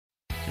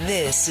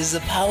This is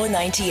a Power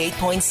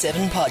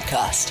 98.7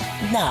 podcast.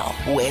 Now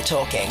we're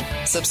talking.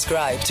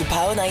 Subscribe to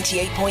Power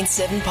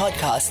 98.7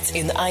 podcasts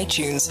in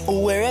iTunes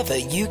or wherever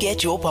you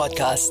get your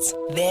podcasts.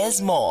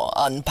 There's more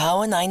on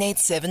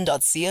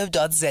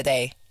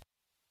power987.co.za.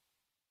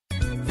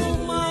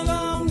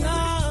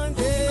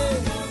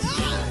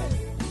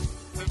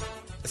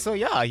 So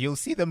yeah, you'll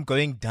see them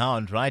going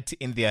down right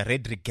in their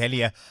red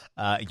regalia,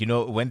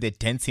 when they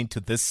dance into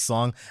this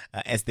song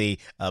as they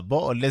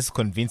more or less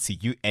convince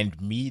you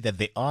and me that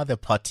they are the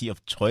party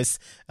of choice.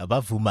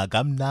 Bavuma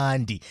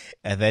kamnandi,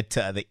 that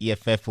the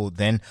EFF will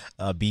then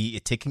be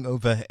taking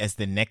over as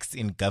the next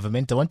in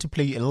government. I want to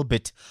play you a little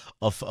bit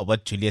of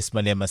what Julius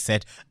Malema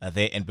said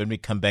there, and when we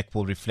come back,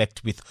 we'll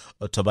reflect with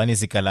Tobani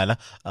Zikalala,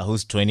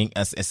 who's joining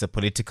us as a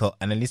political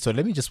analyst. So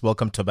let me just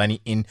welcome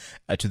Tobani in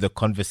to the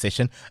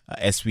conversation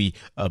as we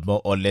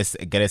more or less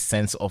get a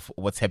sense of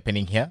what's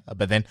happening here.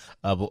 But then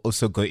we'll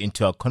also go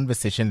into our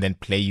conversation, then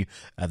play you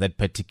that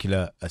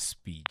particular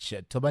speech.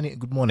 Tobani,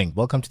 good morning.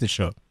 Welcome to the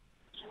show.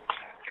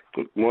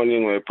 Good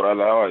morning, my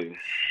brother. How are you?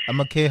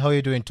 I'm okay. How are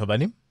you doing,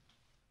 Tobani?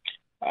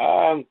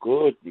 I'm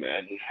good,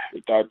 man.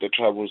 Without the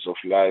troubles of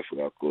life,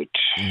 we are good.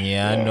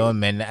 No,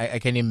 man. I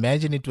can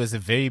imagine it was a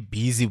very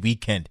busy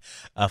weekend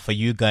for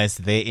you guys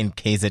there in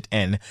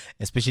KZN,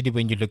 especially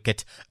when you look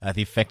at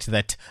the fact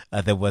that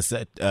there was,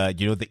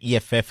 the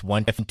EFF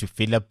wanting to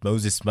fill up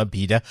Moses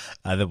Mabhida.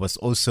 There was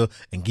also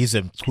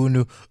Ngizwe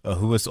Mchunu,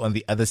 who was on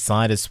the other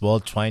side as well,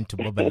 trying to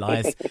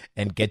mobilize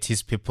and get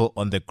his people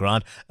on the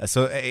ground.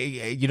 So,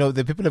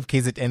 the people of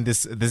KZN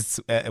this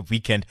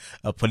weekend,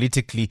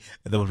 politically,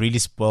 they were really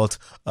spoiled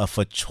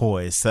for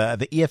choice.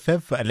 The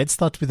EFF, let's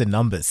start with the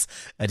numbers.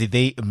 Did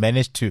they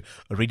manage to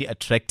really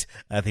attract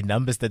the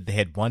numbers that they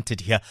had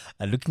wanted here?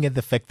 Looking at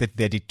the fact that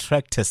their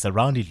detractors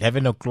around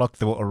 11 o'clock,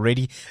 they were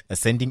already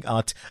sending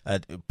out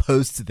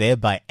posts there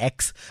by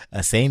X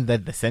saying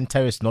that the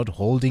center is not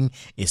holding,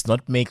 is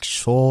not make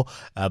sure.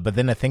 But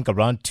then I think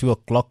around 2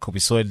 o'clock, we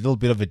saw a little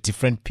bit of a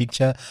different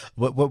picture.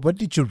 What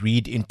did you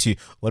read into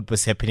what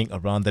was happening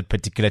around that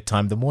particular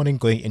time, the morning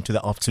going into the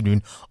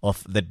afternoon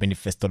of that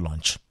manifesto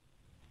launch?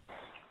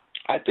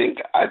 I think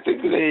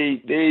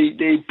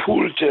they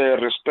pulled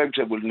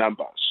respectable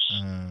numbers.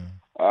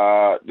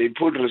 They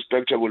pulled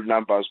respectable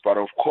numbers, but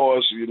of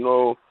course,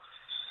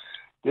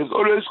 there's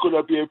always going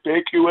to be a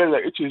backy whether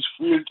it is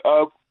filled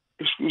up.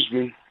 Excuse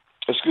me.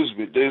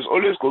 There's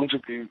always going to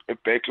be a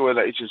backy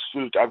whether it is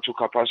filled up to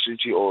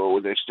capacity or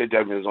the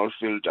stadium is not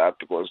filled up,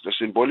 because the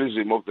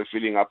symbolism of the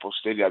filling up of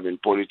stadium in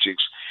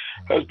politics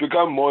has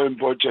become more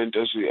important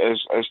as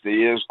the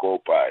years go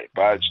by.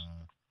 But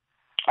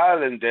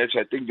other than that,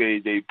 I think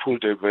they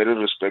pulled a very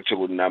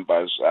respectable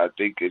numbers. I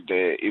think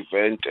the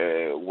event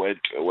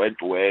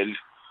went well.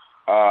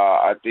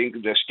 I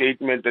think the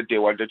statement that they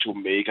wanted to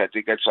make, I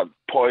think at some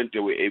point they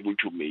were able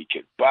to make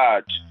it.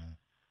 But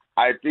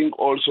I think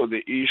also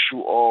the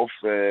issue of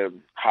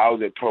how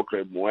the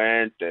program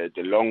went, the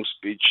long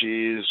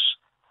speeches,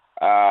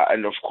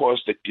 and of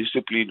course the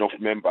discipline of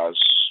members,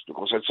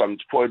 because at some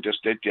point the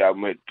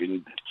stadium had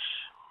been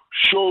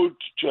showed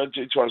that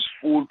it was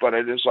full, but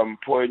at some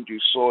point you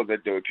saw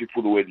that there were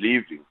people who were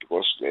leaving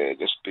because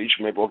the speech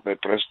maybe of the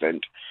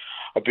president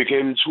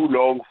became too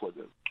long for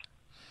them.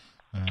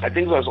 I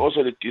think there was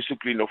also the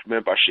discipline of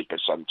membership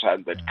at some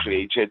time that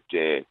created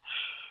a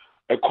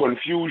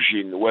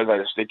confusion whether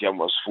the stadium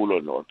was full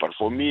or not. But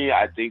for me,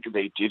 I think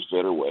they did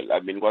very well. I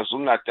mean,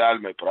 KwaZulu-Natal,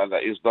 my brother,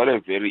 is not a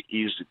very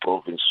easy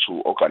province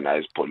to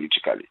organize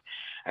politically.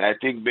 And I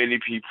think many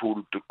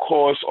people,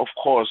 because, of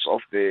course,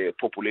 of the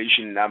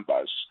population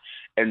numbers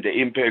and the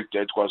impact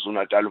that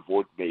KwaZulu-Natal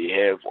vote may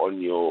have on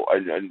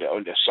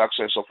the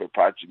success of a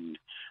party,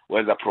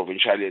 whether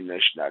provincially and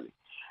nationally.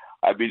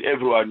 I mean,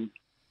 everyone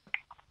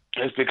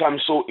has become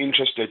so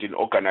interested in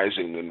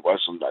organizing in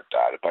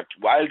KwaZulu-Natal. But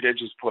while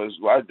that is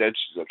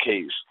the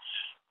case,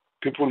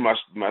 people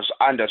must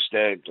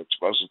understand that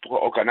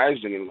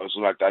organizing in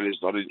KwaZulu-Natal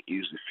is not an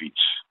easy feat.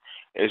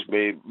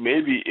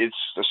 Maybe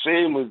it's the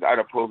same with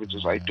other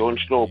provinces, I don't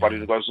know, but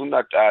in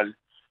KwaZulu-Natal,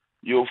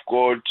 you've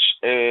got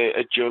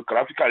a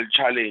geographical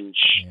challenge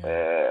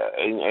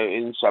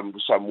in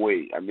some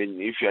way. I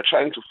mean, if you're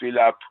trying to fill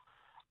up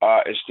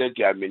a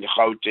stadium in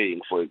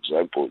Gauteng, for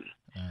example,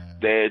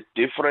 the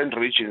different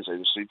regions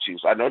and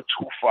cities are not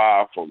too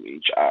far from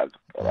each other,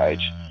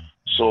 right?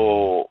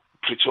 So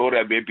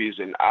Pretoria maybe is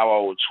an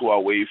hour or two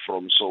away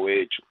from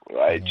Soweto,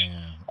 right?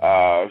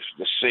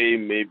 The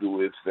same maybe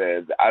with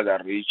the other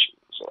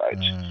regions,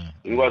 right?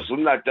 In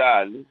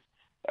KwaZulu-Natal,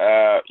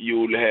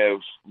 you'll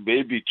have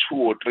maybe 2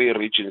 or 3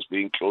 regions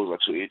being closer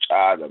to each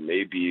other.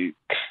 Maybe,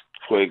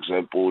 for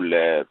example,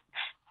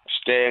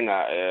 Stenga,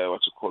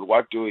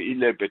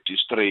 Ilebe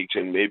district,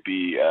 and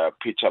maybe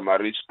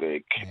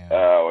Pietermaritzburg,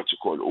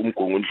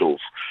 Umgungundlovu,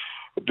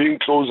 being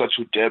closer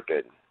to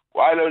Durban.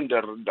 While on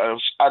the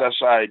other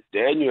side,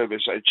 then you have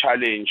a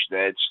challenge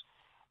that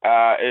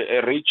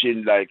a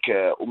region like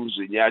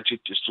Umzinyathi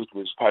District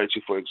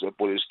Municipality, for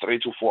example, is 3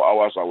 to 4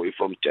 hours away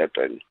from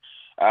Durban.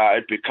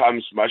 It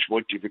becomes much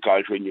more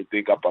difficult when you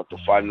think about the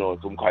final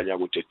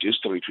Umkhanyakude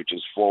district, which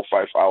is 4 or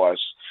 5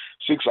 hours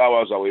 6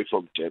 hours away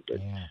from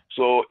Durban. Yeah.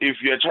 So if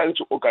you're trying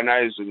to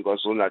organize in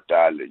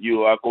KwaZulu-Natal,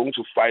 you are going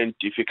to find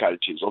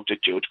difficulties of the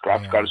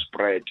geographical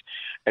spread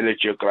and the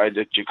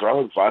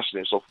geographical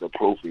vastness of the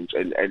province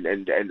and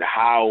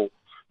how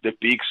the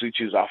big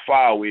cities are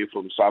far away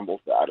from some of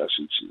the other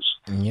cities.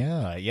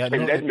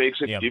 And that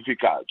makes it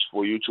difficult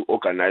for you to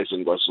organize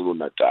in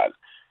KwaZulu-Natal.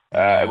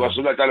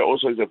 KwaZulu-Natal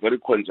also is a very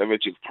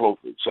conservative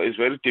province, so it's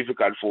very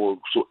difficult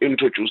to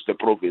introduce the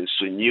province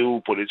to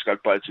new political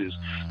parties,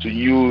 to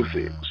new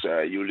things.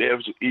 You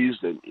have to ease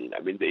them in. I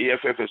mean, the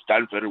EFF has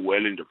done very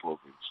well in the province.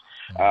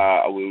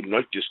 I will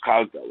not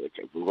discount that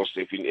because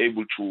they've been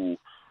able to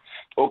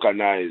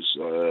organize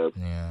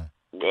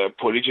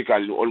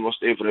politically in almost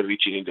every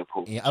region in the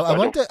province.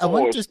 I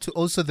want us to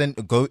also then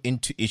go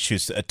into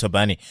issues,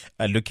 Tobani,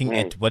 looking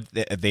at what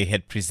they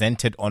had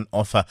presented on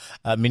offer.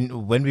 I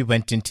mean, when we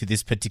went into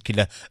this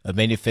particular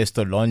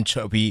manifesto launch,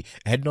 we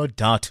had no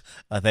doubt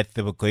that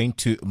they were going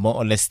to more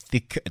or less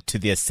stick to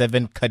their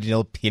 7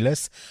 cardinal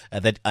pillars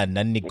that are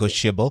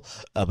non-negotiable.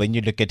 When you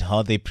look at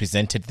how they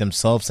presented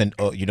themselves and,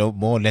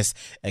 more or less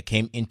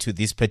came into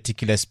this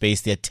particular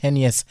space, they're 10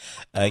 years,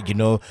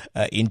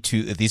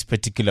 into this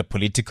particular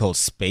political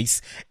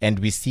space, and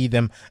we see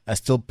them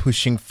still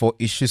pushing for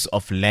issues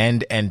of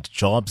land and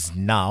jobs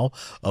now.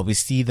 We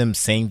see them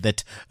saying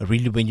that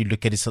really when you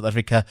look at it, South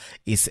Africa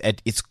is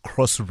at its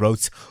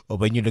crossroads, or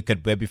when you look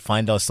at where we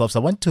find ourselves. I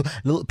want to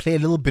play a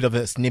little bit of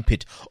a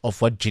snippet of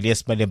what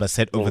Julius Malema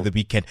said over the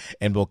weekend,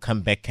 and we'll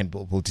come back and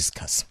we'll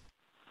discuss.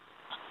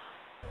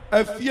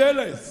 A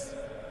fearless,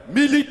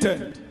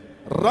 militant,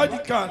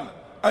 radical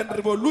and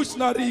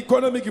revolutionary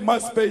economic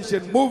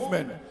emancipation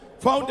movement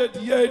founded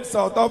here in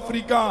South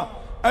Africa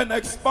and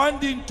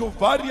expanding to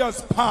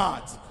various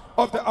parts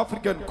of the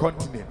African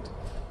continent.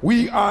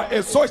 We are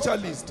a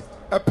socialist,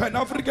 a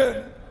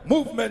Pan-African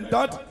movement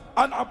that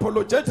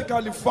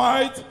unapologetically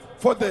fights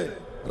for the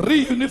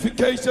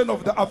reunification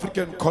of the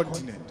African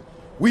continent.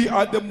 We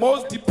are the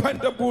most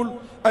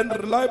dependable and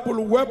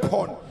reliable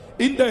weapon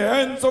in the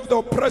hands of the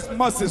oppressed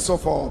masses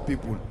of our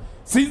people.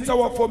 Since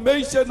our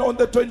formation on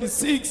the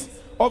 26th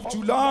of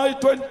July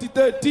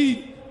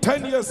 2013,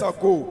 10 years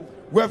ago,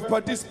 we have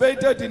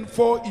participated in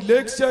 4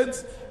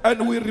 elections,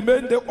 and we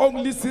remain the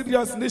only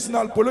serious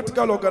national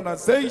political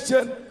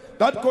organization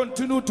that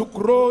continue to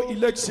grow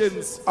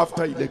elections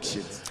after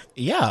elections.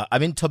 Yeah, I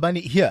mean,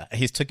 Tobani here,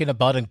 he's talking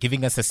about and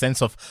giving us a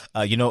sense of,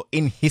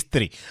 in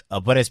history,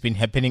 what has been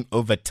happening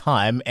over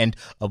time. And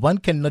one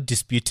cannot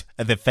dispute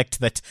the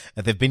fact that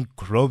they've been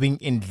growing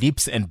in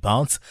leaps and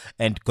bounds,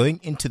 and going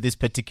into these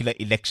particular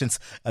elections,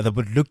 they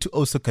would look to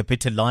also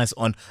capitalize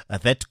on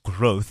that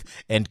growth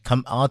and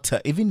come out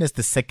even as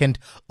the second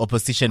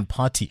opposition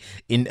party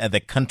in the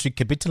country,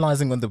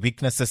 capitalizing on the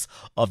weaknesses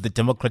of the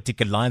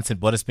Democratic Alliance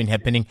and what has been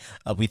happening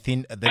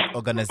within that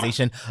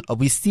organization.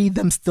 We see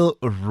them still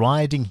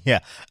riding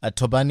here,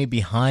 Tobani,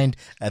 behind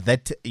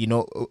that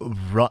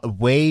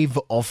wave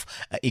of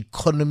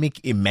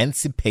economic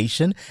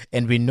emancipation,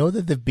 and we know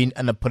that they've been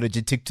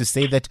unapologetic to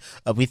say that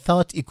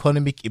without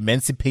economic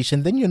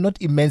emancipation, then you're not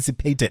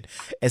emancipated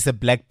as a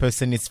black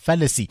person. It's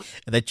fallacy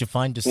that you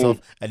find yourself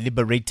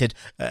liberated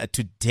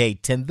to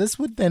date, and this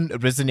would then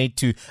resonate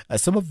to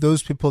some of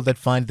those people that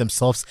find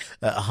themselves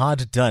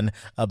hard done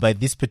by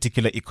this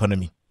particular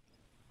economy.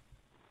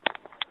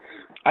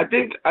 I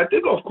think,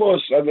 of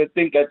course, I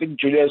think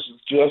Julius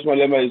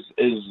Malema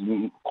is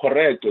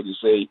correct when you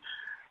say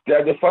they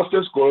are the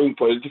fastest growing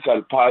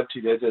political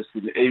party that has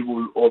been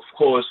able, of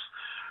course,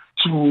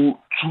 to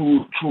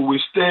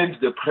withstand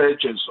the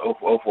pressures of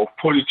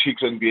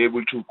politics and be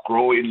able to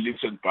grow in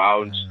leaps and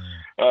bounds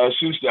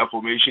since their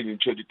formation in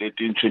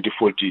 2013,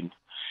 2014.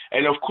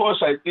 And of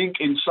course, I think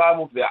in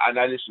some of their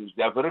analysis,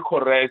 they are very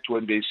correct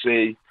when they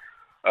say,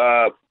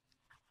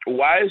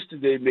 whilst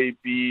there may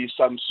be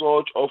some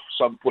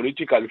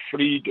political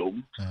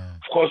freedom,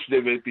 of course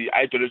there may be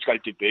ideological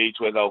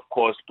debates whether, of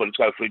course,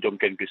 political freedom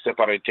can be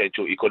separated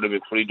to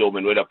economic freedom,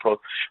 and whether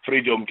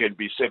freedom can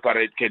be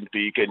separate, can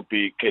be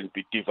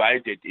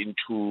divided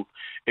into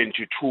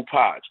 2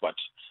 parts. But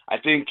I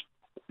think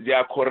they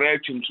are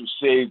correct in to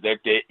say that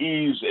there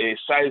is a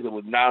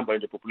sizable number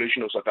in the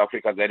population of South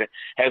Africa that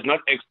has not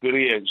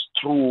experienced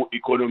true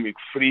economic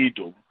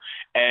freedom.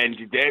 And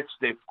that's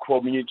the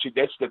community,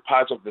 that's the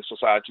part of the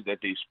society that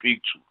they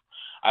speak to.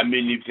 I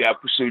mean, if they are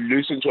to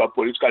listen to our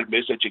political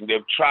messaging,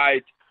 they've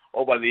tried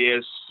over the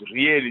years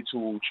really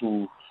to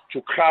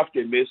craft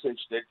a message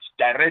that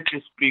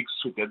directly speaks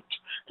to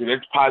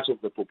that part of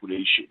the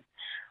population.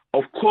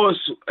 Of course,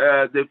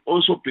 they've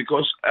also,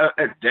 because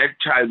at that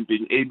time,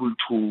 been able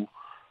to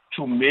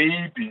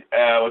maybe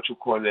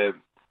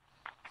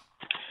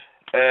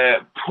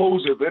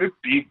pose a very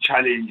big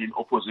challenge in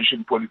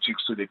opposition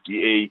politics to the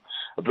DA,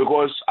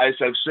 because, as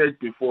I've said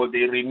before, they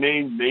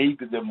remain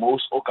maybe the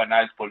most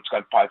organized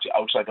political party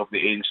outside of the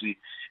ANC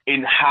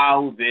in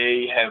how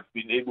they have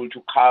been able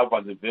to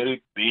cover the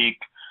very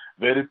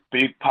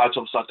big parts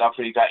of South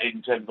Africa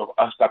in terms of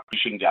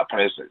establishing their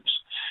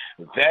presence.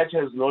 that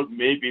has not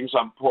maybe in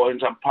some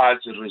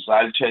parts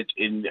resulted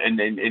in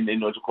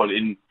what you call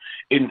in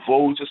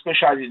votes,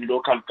 especially in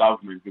local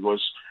government,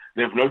 because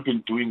they've not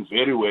been doing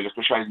very well,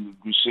 especially in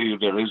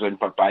the recent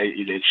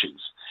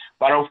by-elections.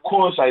 But of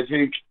course, I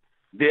think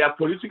their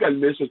political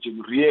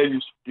messaging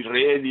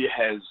really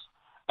has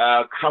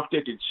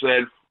crafted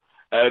itself,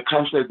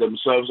 crafted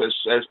themselves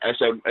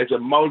as a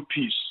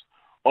mouthpiece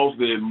of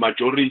the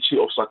majority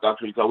of South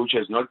Africa, which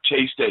has not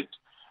tasted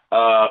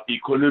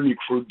economic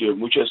freedom,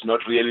 which has not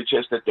really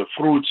tasted the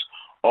fruits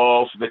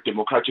of the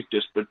democratic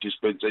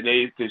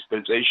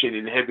dispensation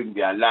in having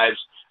their lives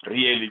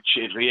really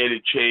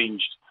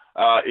changed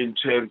in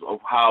terms of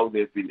how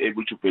they've been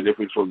able to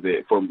benefit from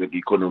the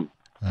economy.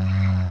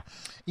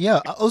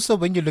 Yeah, also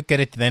when you look at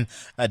it then,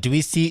 do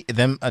we see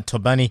them,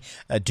 Tobani,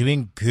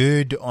 doing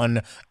good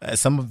on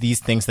some of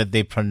these things that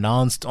they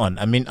pronounced on?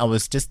 I mean, I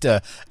was just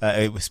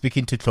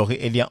speaking to Tlori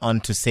earlier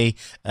on to say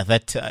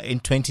that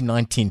in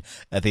 2019,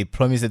 they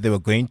promised that they were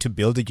going to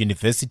build a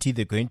university,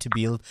 they're going to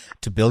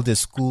build a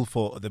school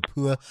for the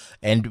poor,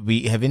 and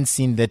we haven't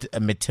seen that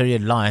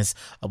materialize.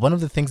 One of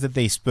the things that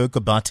they spoke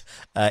about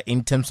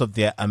in terms of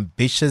their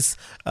ambitious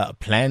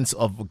plans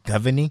of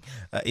governing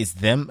is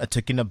them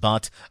talking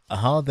about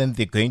how then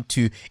they're going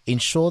to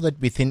ensure that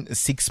within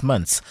 6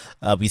 months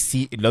we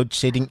see load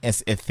shedding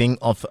as a thing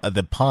of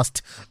the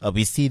past.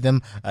 We see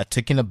them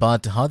talking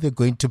about how they're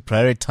going to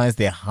prioritize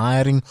their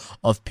hiring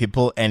of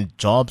people and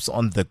jobs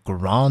on the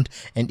ground,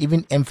 and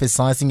even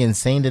emphasizing and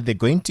saying that they're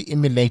going to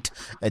emulate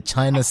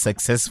China's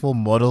successful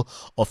model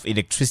of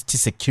electricity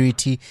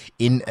security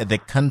in the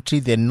country.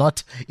 They're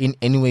not in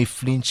any way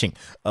flinching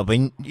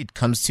when it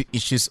comes to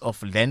issues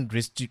of land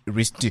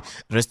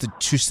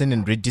restitution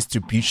and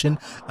redistribution,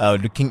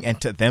 looking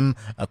at them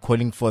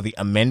calling for the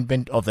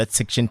amendment of that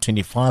section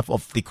 25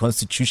 of the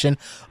Constitution.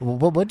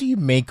 What do you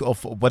make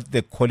of what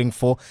they're calling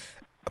for?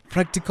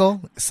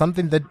 Practical,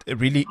 something that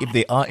really, if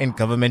they are in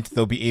government,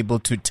 they'll be able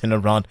to turn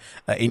around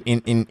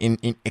in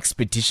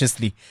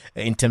expeditiously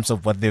in terms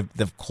of what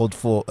they've called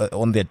for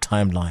on their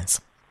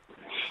timelines.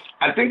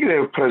 I think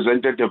they've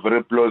presented a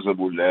very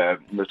plausible,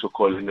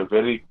 in a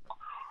very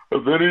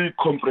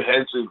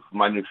comprehensive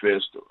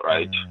manifesto,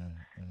 right?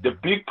 The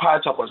big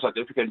part about South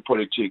African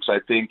politics, I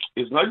think,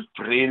 is not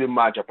really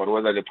much about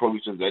whether the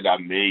promises that are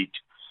made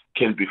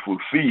can be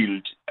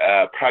fulfilled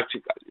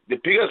practically. The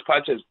biggest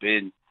part has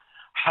been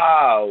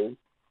how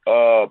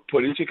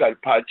political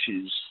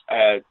parties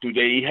do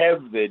they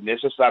have the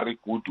necessary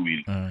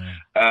goodwill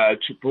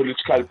to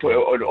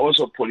political and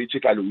also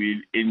political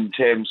will in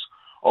terms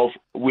of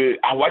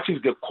what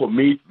is the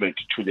commitment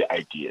to the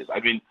ideas. I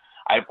mean,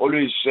 I've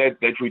always said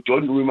that we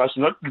must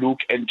not look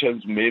in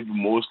terms maybe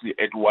mostly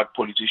at what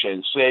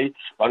politicians say,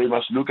 but we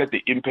must look at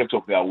the impact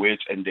of their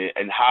words and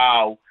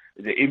how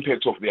the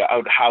impact of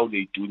how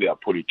they do their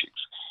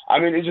politics. I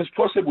mean, it is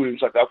possible in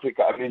South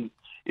Africa. I mean,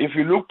 if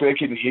you look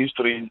back in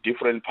history in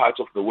different parts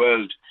of the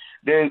world,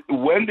 then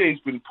when there's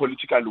been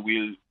political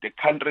will, the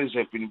countries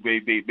have been may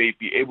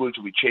be able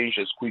to be changed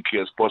as quickly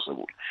as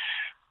possible.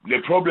 The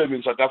problem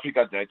in South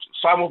Africa that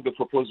some of the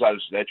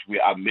proposals that we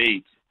are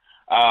made,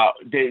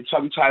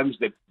 sometimes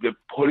the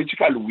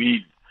political will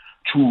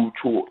to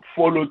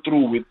follow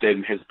through with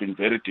them has been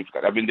very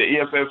difficult. I mean, the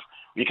EFF,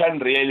 we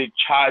can't really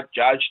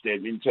judge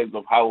them in terms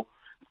of how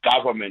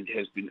government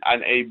has been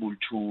unable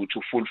to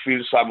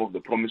fulfill some of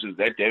the promises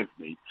that they've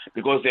made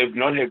because they've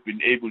not have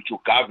been able to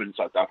govern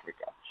South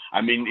Africa. I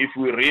mean, if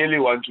we really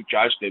want to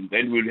judge them,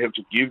 then we'll have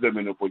to give them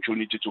an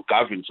opportunity to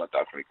govern South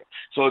Africa.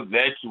 So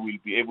that we'll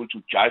be able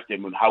to judge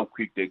them on how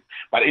quick they...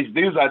 But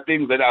these are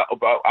things that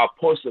are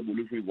possible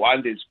if we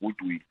want this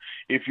goodwill.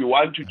 If you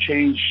want to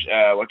change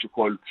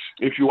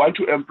if you want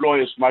to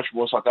employ as much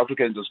more South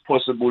Africans as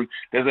possible,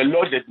 there's a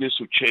lot that needs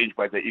to change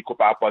about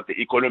the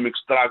economic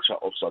structure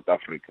of South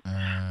Africa.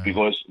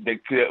 Because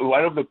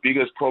one of the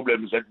biggest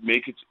problems that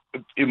make it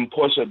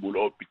impossible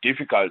or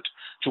difficult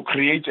to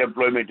create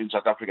employment in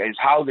South Africa is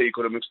how the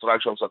economic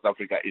structure of South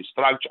Africa is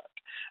structured.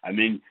 I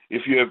mean,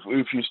 if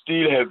you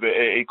still have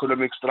an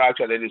economic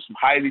structure that is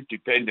highly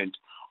dependent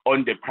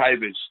on the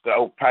private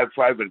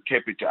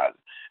capital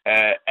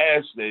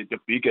as the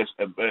biggest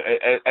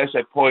as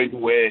a point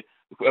where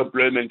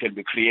employment can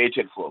be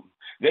created from,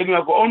 then we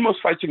are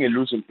almost fighting a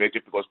losing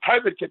battle because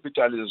private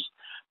capital's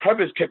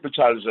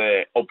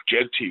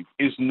objective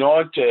is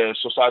not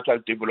societal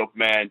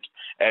development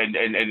and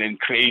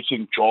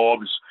creating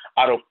jobs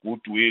out of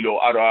goodwill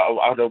or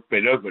out of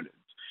benevolence.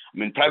 I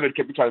mean, private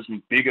capital's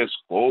biggest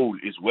goal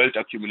is wealth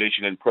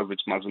accumulation and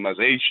profit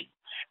maximization.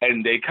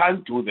 And they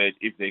can't do that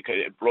if they can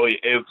employ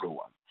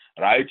everyone,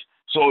 right?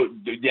 So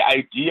the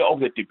idea of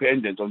the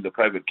dependence on the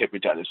private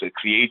capital as a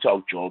creator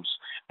of jobs,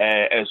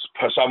 as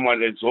per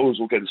someone as those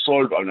who can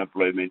solve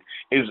unemployment,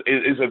 is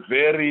a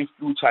very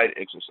futile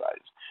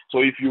exercise.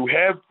 So if you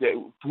have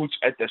put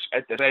at the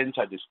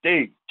center the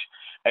state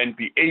and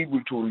be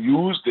able to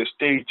use the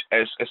state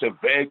as a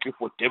vehicle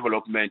for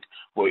development,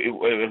 for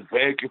a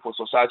vehicle for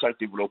societal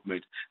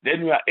development,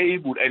 then we are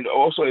able, and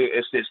also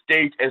as the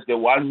state as the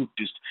one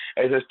who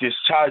as a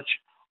discharger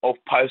of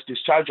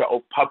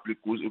public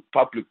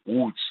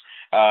goods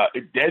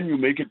then you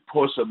make it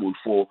possible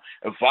for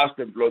a vast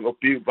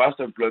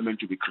employment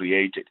to be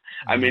created.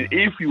 I mean,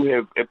 if you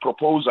have a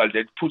proposal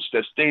that puts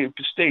the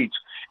state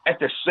at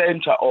the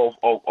center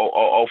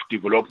of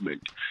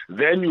development,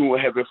 then you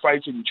have a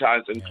fighting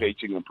chance in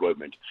creating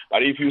employment.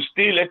 But if you're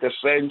still at the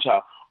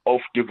center of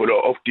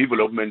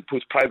development,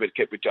 put private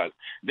capital,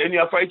 then you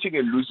are fighting a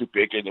losing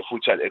battle in a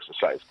futile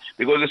exercise,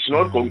 because it's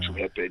not going to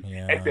happen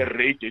at the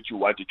rate that you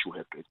want it to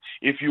happen.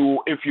 If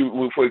you,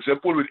 for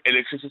example, with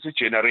electricity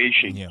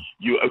generation,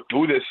 you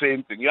do the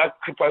same thing. You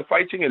are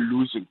fighting a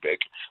losing battle.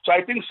 So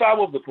I think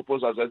some of the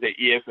proposals that the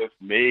EFF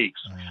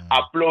makes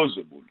are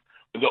plausible.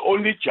 The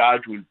only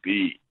judge will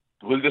be,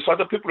 will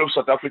the people of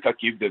South Africa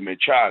give them a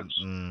chance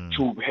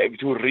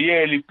to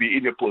really be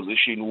in a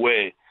position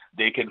where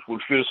they can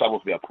fulfill some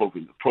of their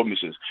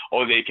promises,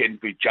 or they can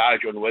be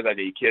judged on whether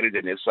they carry the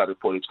necessary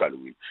political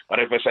will. But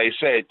as I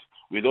said,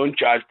 we don't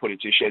judge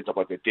politicians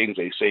about the things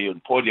they say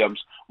on podiums.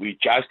 We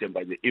judge them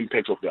by the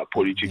impact of their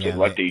politics and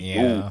what they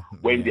do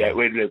when they've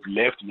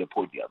left the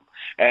podium.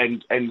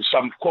 And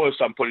some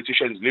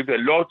politicians leave a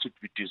lot to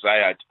be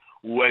desired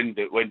when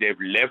they've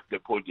left the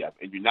podium,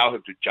 and you now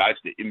have to judge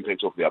the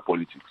impact of their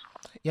politics.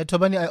 Yeah,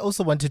 Tobani, I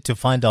also wanted to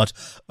find out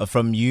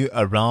from you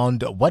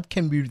around what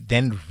can we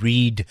then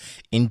read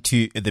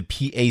into the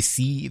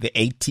PAC, the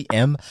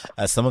ATM,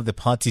 some of the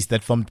parties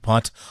that formed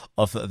part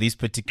of this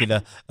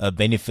particular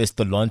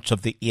manifesto launch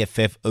of the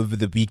EFF over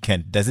the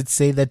weekend. Does it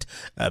say that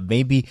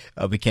maybe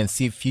we can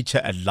see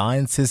future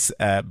alliances,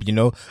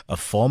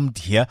 formed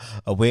here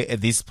where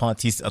these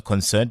parties are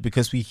concerned?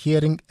 Because we're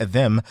hearing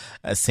them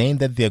saying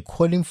that they're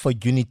calling for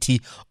unity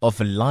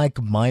of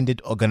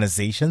like-minded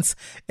organizations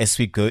as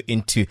we go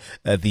into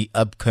the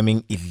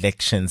upcoming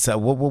elections.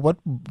 What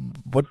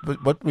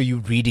were you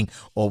reading,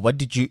 or what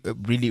did you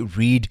really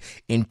read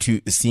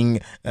into seeing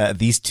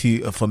these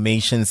two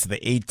formations, the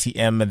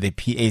ATM and the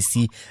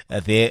PAC,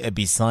 there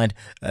beside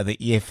the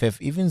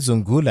EFF, even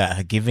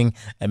Zungula giving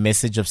a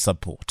message of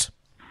support?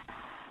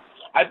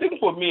 I think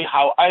for me,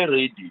 how I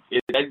read it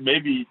is that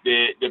maybe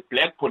the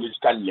black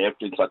political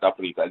left in South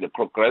Africa, the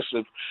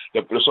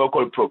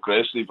so-called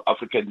progressive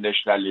African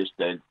nationalist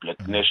and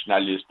black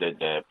nationalist and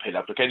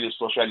Pan-Africanist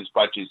socialist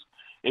parties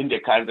in the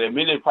country, I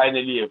mean, they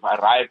finally have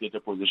arrived at a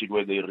position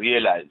where they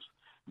realize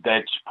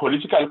that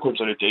political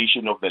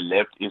consolidation of the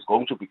left is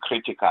going to be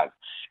critical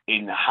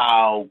in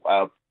how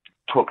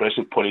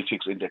progressive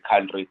politics in the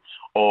country,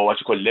 or what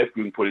you call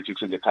left-wing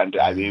politics in the country,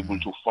 are able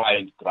to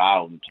find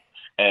ground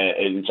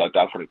in South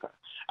Africa.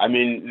 I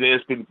mean,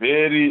 there's been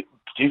very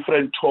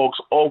different talks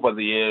over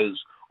the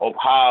years of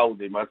how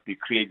there must be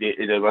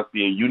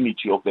a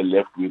unity of the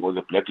left wing or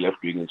the black left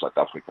wing in South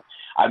Africa.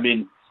 I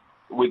mean,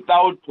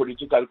 without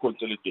political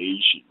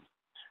consolidation,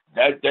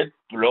 that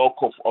block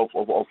of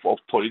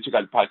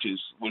political parties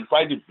will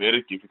find it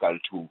very difficult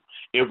to,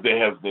 if they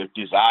have the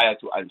desire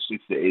to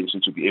unseat the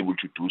ANC, to be able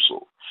to do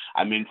so.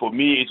 I mean, for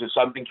me, it is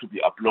something to be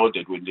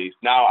applauded when they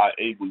now are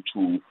able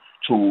to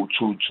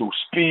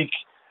speak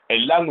a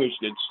language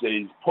that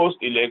says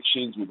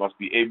post-elections we must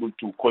be able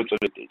to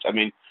consolidate. I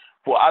mean,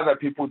 for other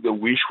people, the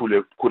wish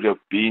could have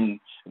been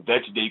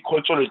that they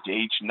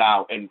consolidate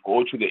now and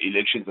go to the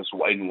elections as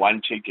in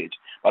one ticket.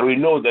 But we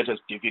know that is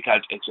a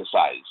difficult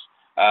exercise.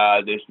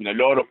 There's been a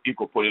lot of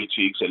ego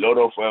politics, a lot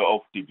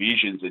of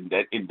divisions in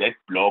that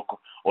block,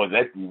 or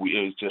that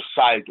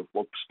side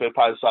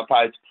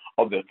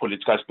of the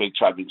political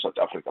spectrum in South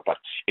Africa. But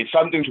it's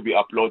something to be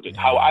applauded.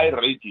 How I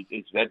read it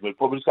is that when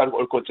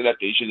political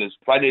consolidation has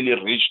finally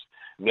reached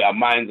their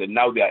minds, and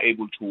now they are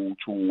able to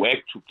work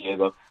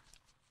together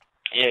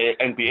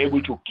and be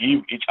able to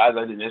give each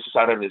other the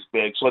necessary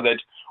respect, so that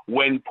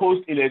when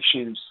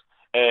post-elections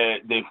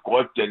they've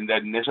got the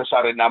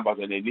necessary numbers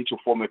and they need to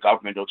form a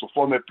government or to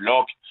form a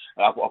bloc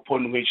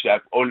upon which they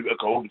are all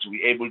going to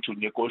be able to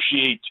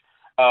negotiate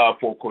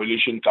for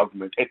coalition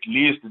government. At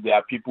least there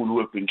are people who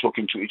have been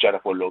talking to each other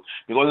for long,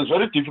 because it's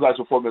very difficult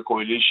to form a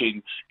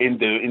coalition in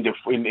the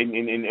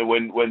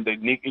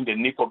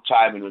nick of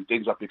time and when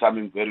things are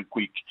becoming very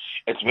quick.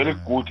 It's very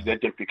good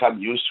that they've become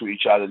used to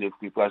each other. They've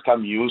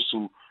become used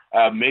to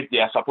make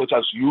their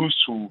supporters used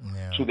to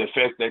the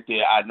fact that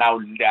they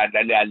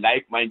are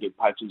like-minded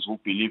parties who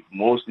believe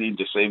mostly in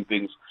the same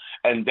things,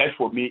 and that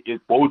for me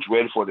it bodes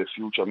well for the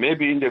future.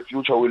 Maybe in the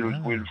future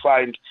we'll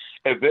find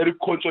a very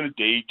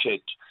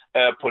consolidated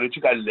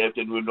political left,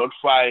 and we'll not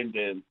find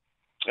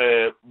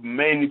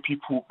many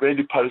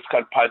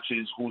political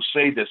parties who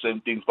say the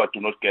same things but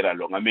do not get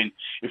along. I mean,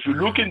 if you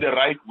look in the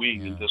right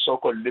wing, in the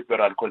so-called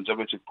liberal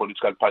conservative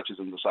political parties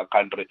in the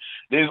country,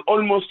 there is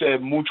almost a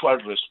mutual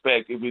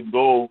respect, even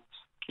though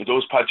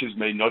those parties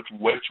may not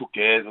work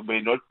together,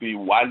 may not be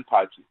one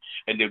party,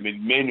 and there may be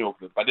many of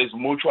them, but there's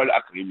mutual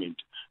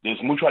agreement.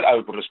 There's mutual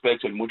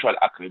respect and mutual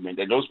agreement,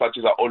 and those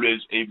parties are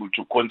always able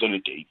to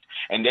consolidate.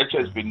 And that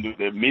has been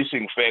the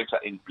missing factor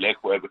in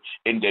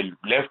the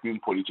left-wing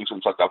politics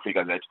in South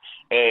Africa, that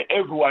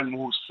everyone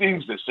who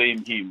sings the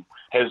same hymn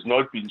has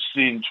not been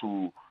seen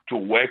to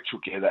work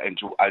together and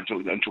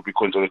to be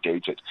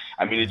consolidated.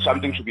 I mean, it's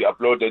something to be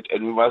applauded,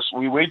 and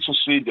we wait to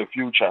see the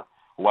future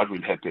what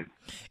will happen.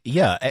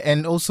 Yeah,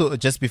 and also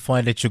just before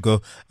I let you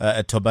go,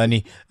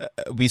 Tobani,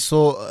 we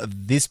saw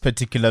this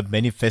particular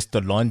manifesto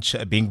launch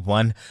being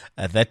one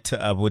that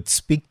would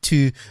speak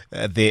to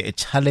the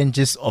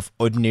challenges of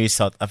ordinary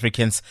South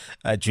Africans.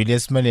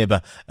 Julius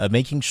Malema,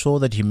 making sure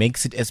that he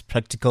makes it as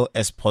practical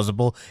as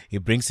possible. He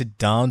brings it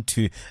down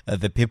to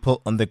the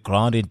people on the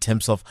ground in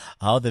terms of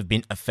how they've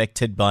been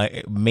affected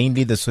by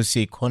mainly the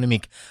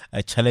socioeconomic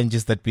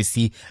challenges that we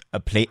see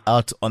play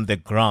out on the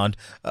ground.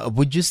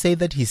 Would you say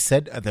that he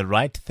said the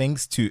right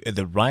things to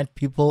the right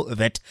people,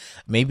 that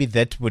maybe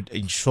that would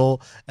ensure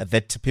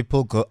that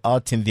people go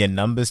out in their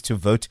numbers to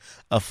vote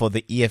for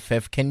the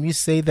EFF? Can you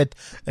say that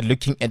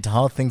looking at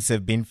how things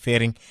have been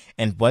faring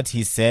and what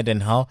he said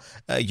and how,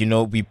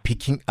 we're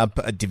picking up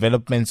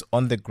developments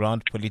on the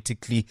ground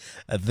politically,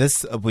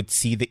 this would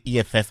see the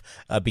EFF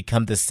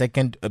become the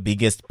second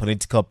biggest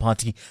political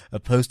party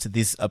post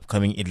these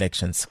upcoming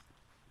elections?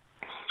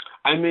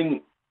 I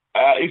mean,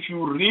 if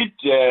you read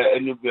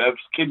and you have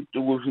skimmed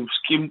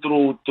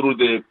through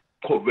the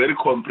very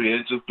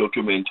comprehensive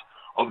document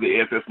of the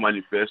EFF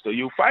Manifesto,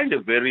 you find a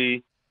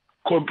very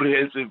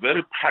comprehensive,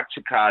 very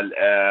practical,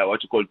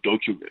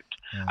 document.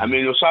 I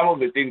mean, some of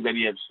the things that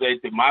he has said,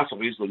 they must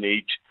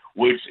resonate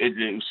with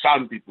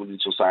some people in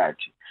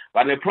society.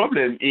 But the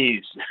problem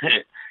is,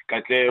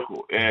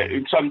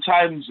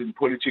 sometimes in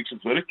politics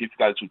it's very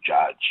difficult to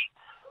judge.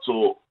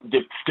 So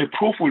the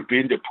proof will be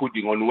in the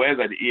pudding on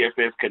whether the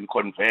EFF can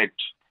convert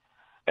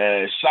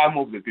some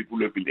of the people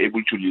who have been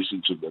able to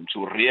listen to them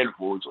to real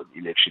votes on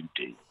election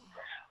day.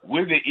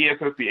 Will the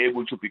EFF be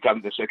able to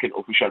become the second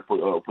official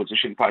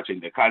opposition party in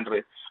the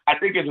country? I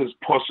think it is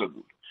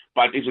possible,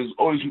 but it is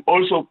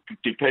also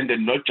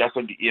dependent not just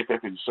on the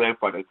EFF itself,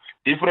 but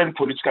different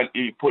political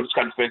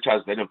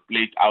factors that have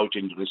played out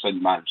in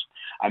recent months.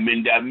 I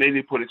mean, there are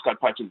many political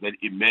parties that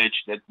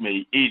emerge that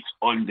may eat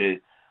on the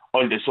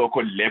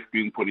so-called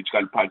left-wing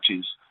political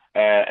parties.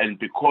 And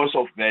because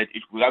of that,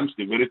 it becomes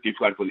very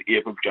difficult for the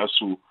EFF just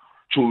to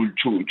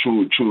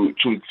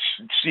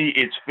see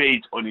its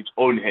fate on its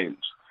own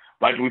hands.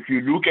 But if you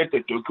look at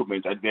the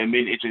document, I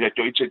mean, it's a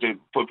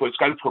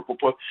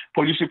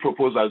policy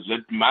proposals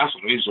that must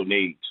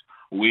resonate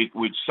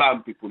with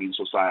some people in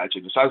society,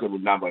 the sizable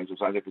number in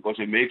society, because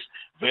it makes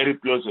very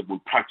plausible,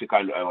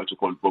 practical,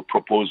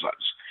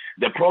 proposals.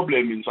 The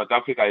problem in South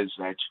Africa is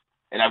that,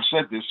 and I've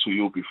said this to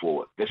you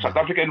before, the South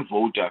African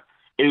voter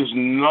is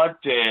not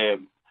a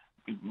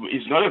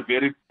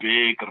very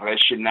big,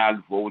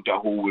 rational voter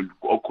who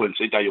will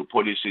consider your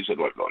policies and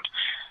whatnot.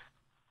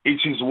 It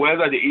is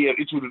whether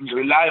it will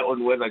rely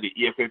on whether the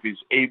EFF is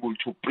able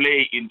to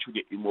play into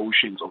the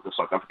emotions of the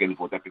South African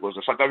voter, because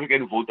the South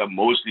African voter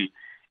mostly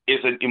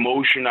is an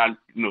emotional,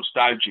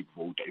 nostalgic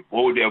voter. A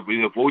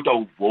voter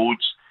who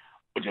votes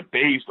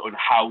based on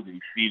how they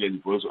feel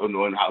and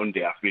on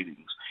their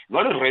feelings.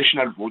 Not a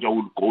rational voter who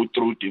will go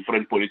through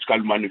different political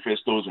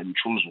manifestos and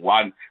choose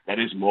one that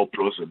is more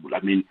plausible.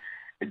 I mean,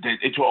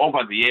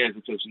 over the years,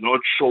 it has not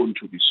shown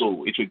to be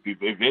so. It would be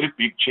a very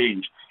big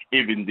change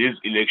if in these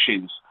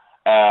elections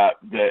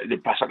the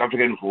South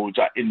African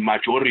voter in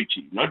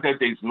majority, not that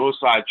there is no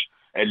such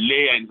a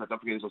layer in South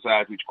African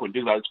society which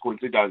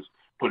considers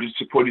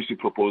policy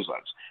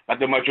proposals, but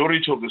the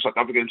majority of the South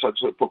African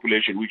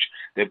population, which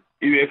the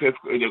EFF,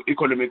 the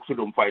economic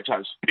freedom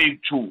fighters, speak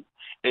to,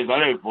 is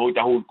not a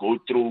voter who will go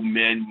through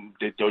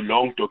the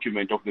long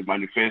document of the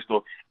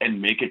manifesto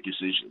and make a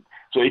decision.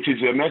 So it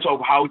is a matter of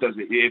how does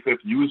the EFF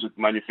use its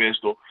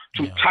manifesto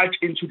to touch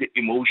into the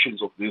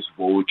emotions of this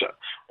voter,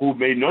 who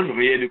may not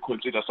really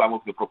consider some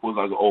of the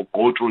proposals or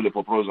go through the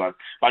proposals,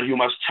 but you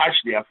must touch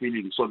their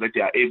feelings so that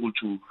they are able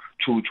to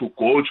go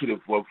to the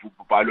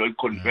ballot,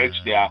 convert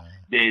their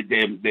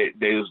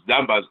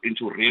numbers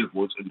into real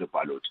votes in the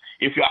ballot.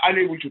 If you are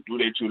unable to do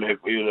that,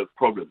 you'll have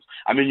problems.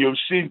 I mean, you've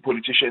seen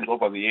politicians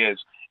over the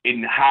years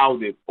in how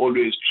they've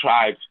always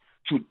tried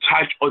to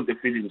touch on the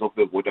feelings of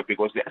the voter,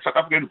 because the South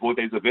African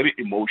voter is a very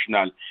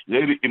emotional,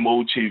 very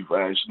emotive,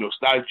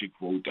 nostalgic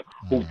voter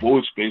who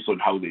votes based on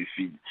how they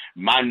feel,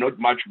 not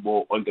much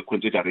more on the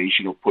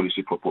consideration of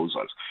policy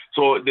proposals.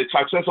 So the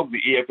success of the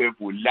EFF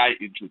will lie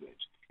into that,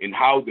 in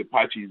how the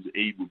party is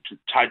able to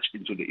touch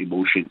into the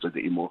emotions of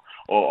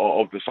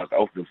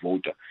the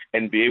voter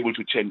and be able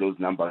to turn those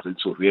numbers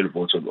into real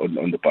votes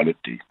on the ballot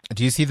day.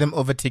 Do you see them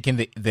overtaking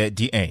the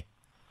DA?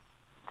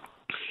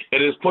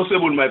 It is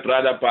possible, my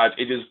brother, but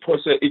it is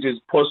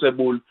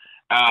possible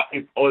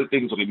if all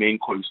things remain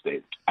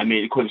constant. I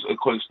mean,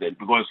 constant,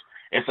 because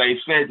as I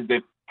said,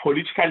 the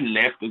political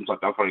left in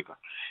South Africa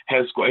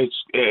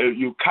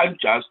you can't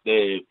just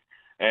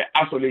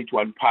isolate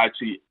one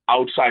party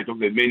outside of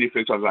the many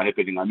factors that are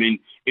happening. I mean,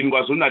 in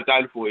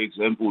KwaZulu-Natal, for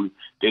example,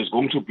 there's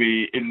going to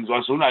be, in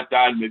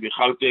KwaZulu-Natal, maybe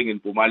Gauteng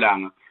and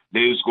Mpumalanga,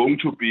 there's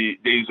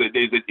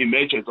an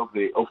emergence of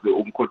the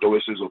Umkhonto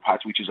weSizwe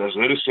party, which is a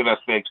very serious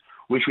fact,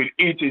 which will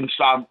eat in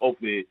some of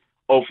the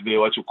of the,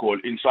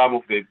 in some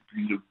of the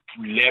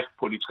left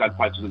political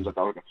parties in South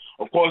Africa.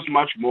 Of course,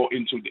 much more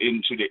into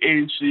the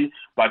ANC,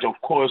 but of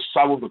course,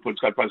 some of the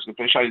political parties,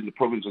 especially in the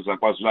provinces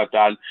like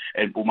KwaZulu-Natal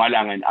and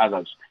Mpumalanga and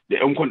others, the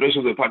controllers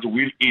of the party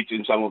will eat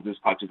in some of these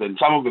parties, and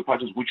some of the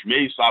parties which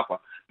may suffer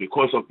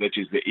because of that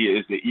is the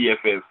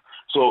EFF.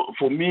 So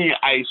for me,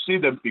 I see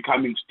them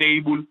becoming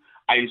stable.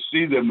 I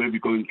see them maybe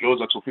going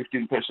closer to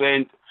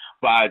 15%,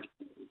 but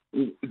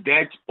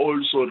that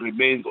also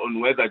remains on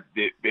whether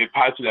the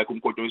party like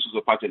Umkhonto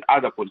Party and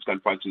other political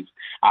parties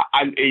are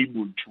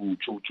unable to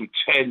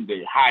turn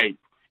the hype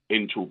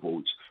into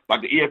votes.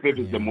 But the EFF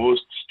is the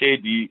most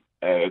steady,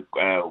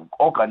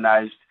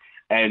 organized,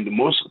 and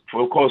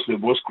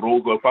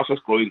the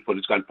fastest growing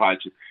political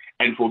party.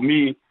 And for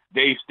me,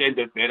 they stand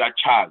a better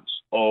chance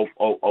of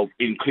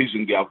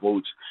increasing their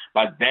votes.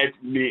 But that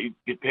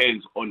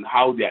depends on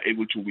how they are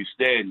able to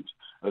withstand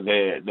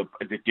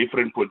the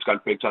different political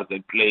factors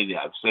that play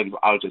themselves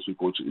out as we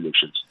go to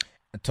elections.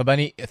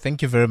 Tobani,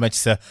 thank you very much,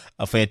 sir,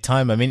 for your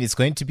time. I mean, it's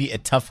going to be a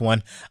tough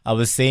one. I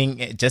was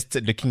saying, just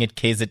looking at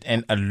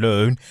KZN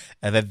alone,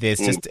 that there's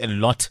just a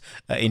lot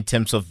in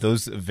terms of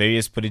those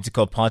various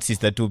political parties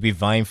that will be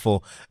vying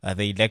for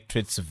the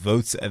electorate's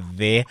votes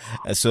there.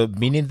 So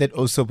meaning that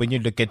also when you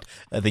look at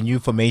the new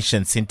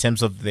formations in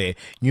terms of the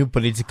new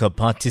political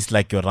parties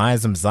like your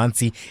Rise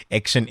Mzansi,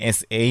 Action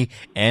SA,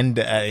 and,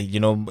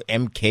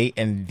 MK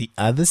and the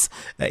others,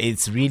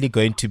 it's really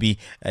going to be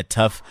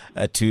tough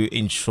to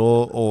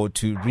ensure or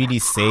to really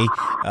say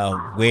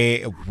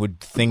where would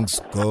things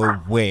go,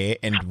 where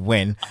and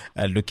when,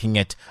 looking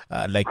at,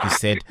 like you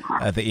said,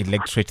 the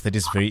electorate that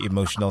is very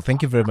emotional.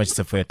 Thank you very much,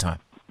 sir, for your time.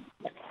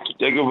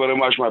 Thank you very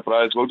much, my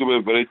brother. It's going to be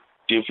a very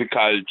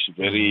difficult,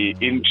 very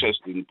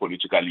interesting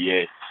political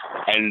year.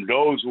 And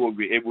those who will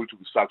be able to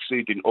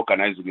succeed in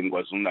organizing in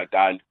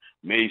KwaZulu-Natal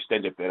may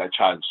stand a better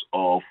chance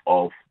of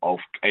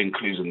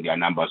increasing their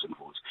numbers and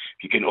votes.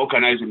 If you can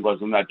organize in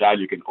KwaZulu-Natal,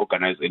 you can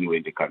organize anywhere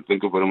in the country.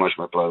 Thank you very much,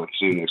 my brother.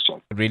 See you next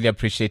time. Really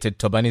appreciate it.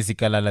 Tobani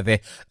Zikalala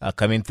there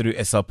coming through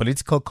as our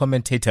political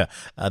commentator.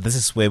 This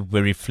is where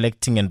we're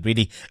reflecting and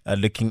really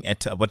looking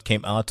at what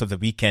came out of the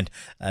weekend.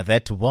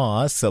 That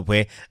was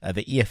where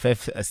the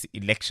EFF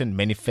election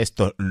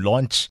manifesto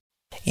launch.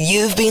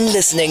 You've been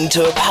listening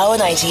to a Power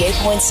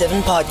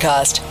 98.7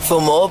 podcast.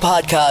 For more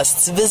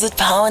podcasts, visit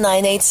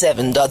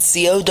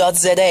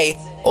power987.co.za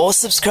or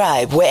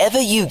subscribe wherever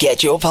you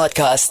get your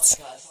podcasts.